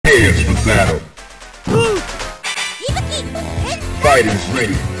Fighters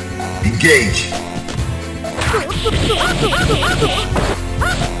ready. Engage.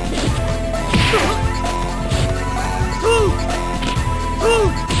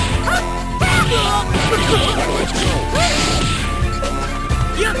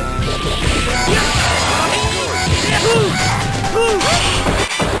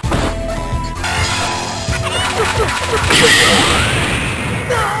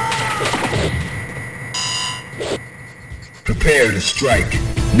 Prepare to strike.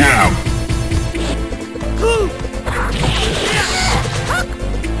 Now!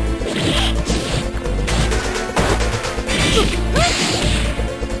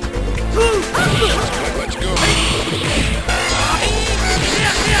 Let's go.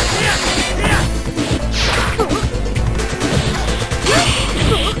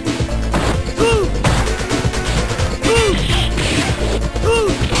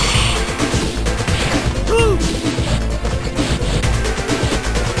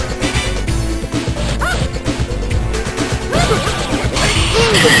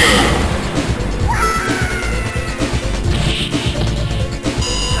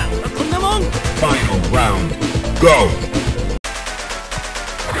 Final round. Go!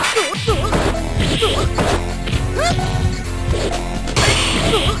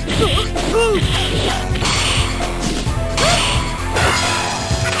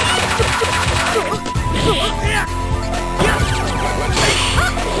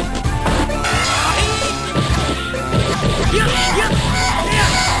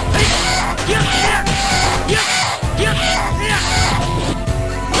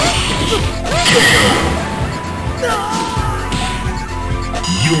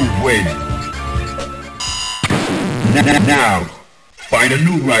 You win. Now, find a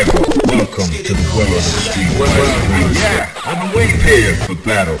new rival. Welcome to the world of Street Fighter. Yeah, I'm waiting here for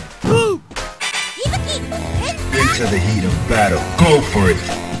battle. Into the heat of battle. Go for it.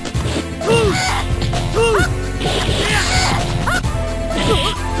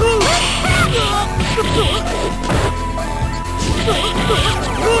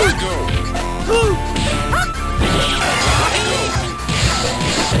 Let's go.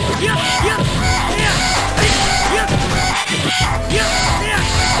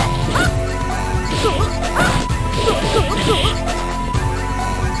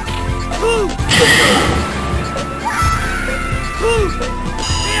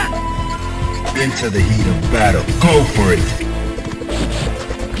 Into the heat of battle. Go for it.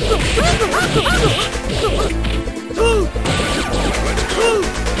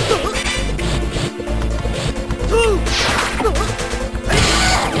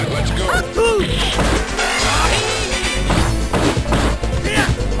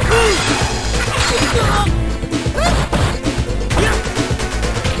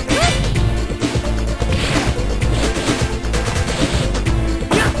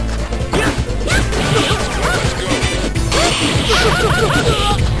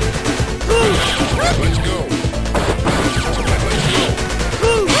 Let's go.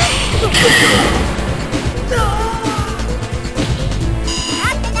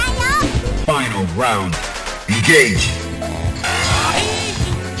 Final round. Engage.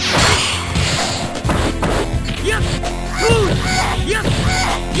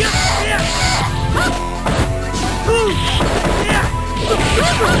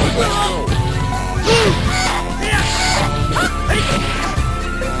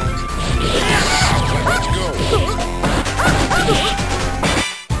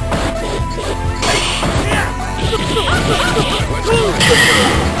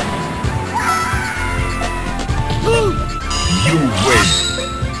 You win.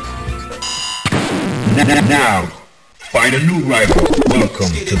 Now, find a new rival.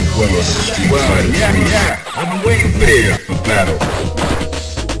 Welcome to the world of Street Fighter. Yeah, I'm waiting here for battle.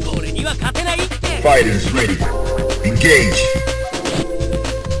 Fighters ready. Engage.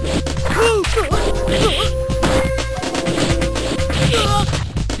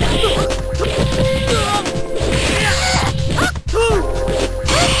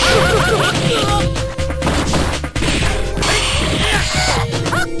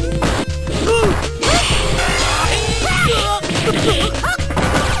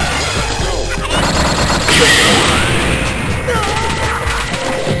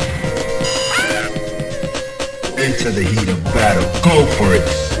 Into the heat of battle. Go for it.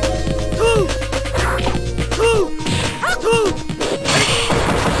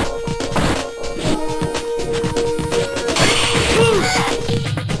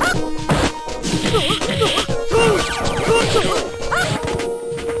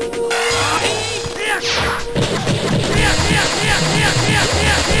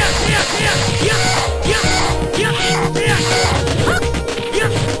 Yeah.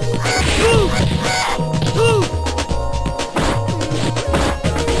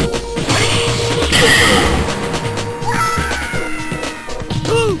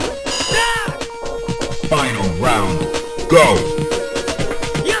 Go!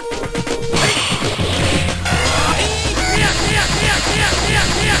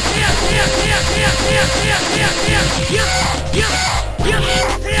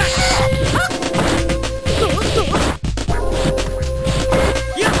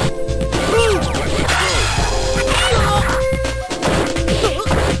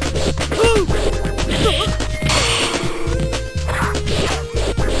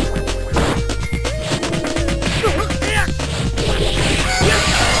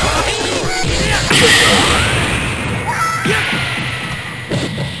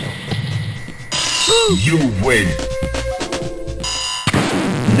 You win.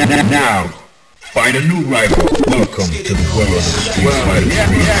 Now, find a new rival. Welcome to the world of the Street Fighter.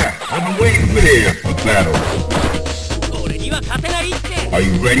 Yeah, I've been waiting for here for battle. Are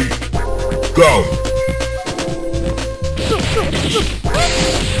you ready? Go!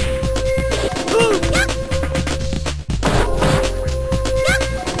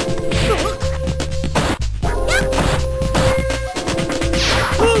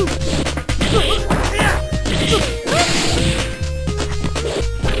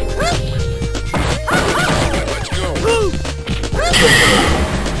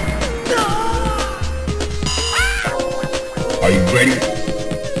 Are you ready?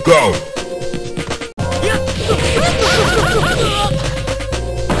 Go!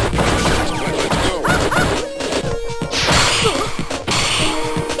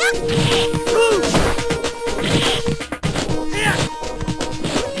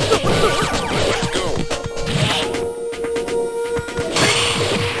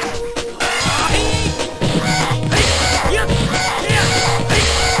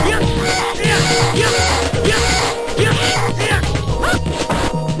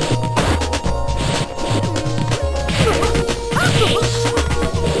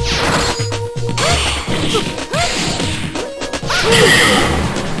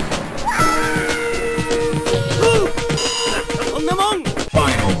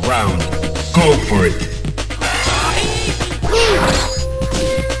 Final round. Go for it.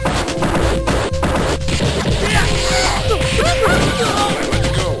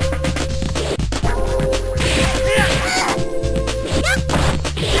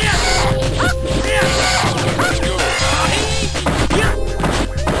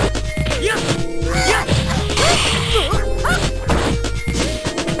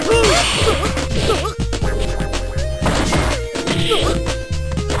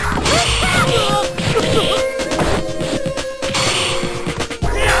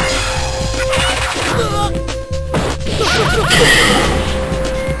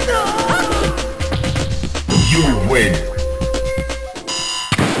 You win.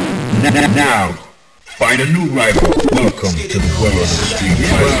 Now, find a new rival. Welcome to the world of the Street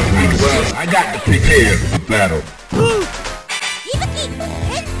Fighter. Well, I got to prepare for battle.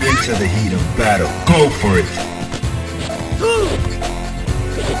 Into the heat of battle. Go for it.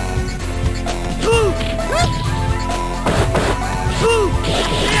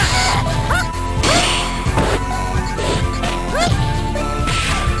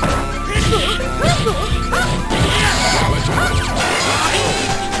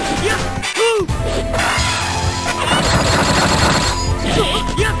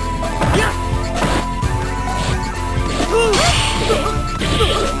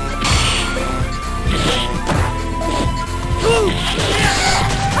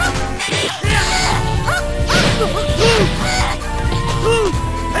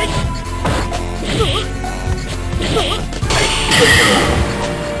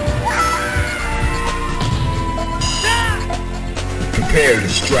 Prepare to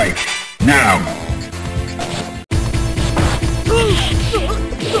strike. Now.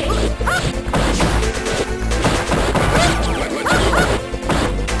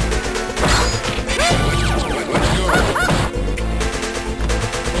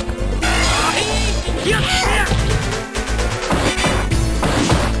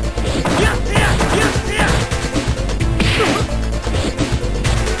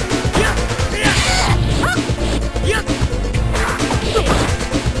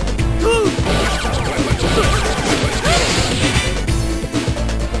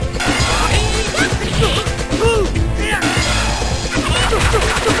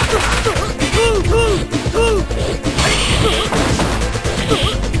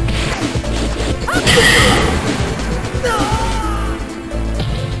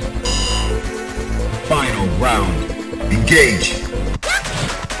 Final round. Engage.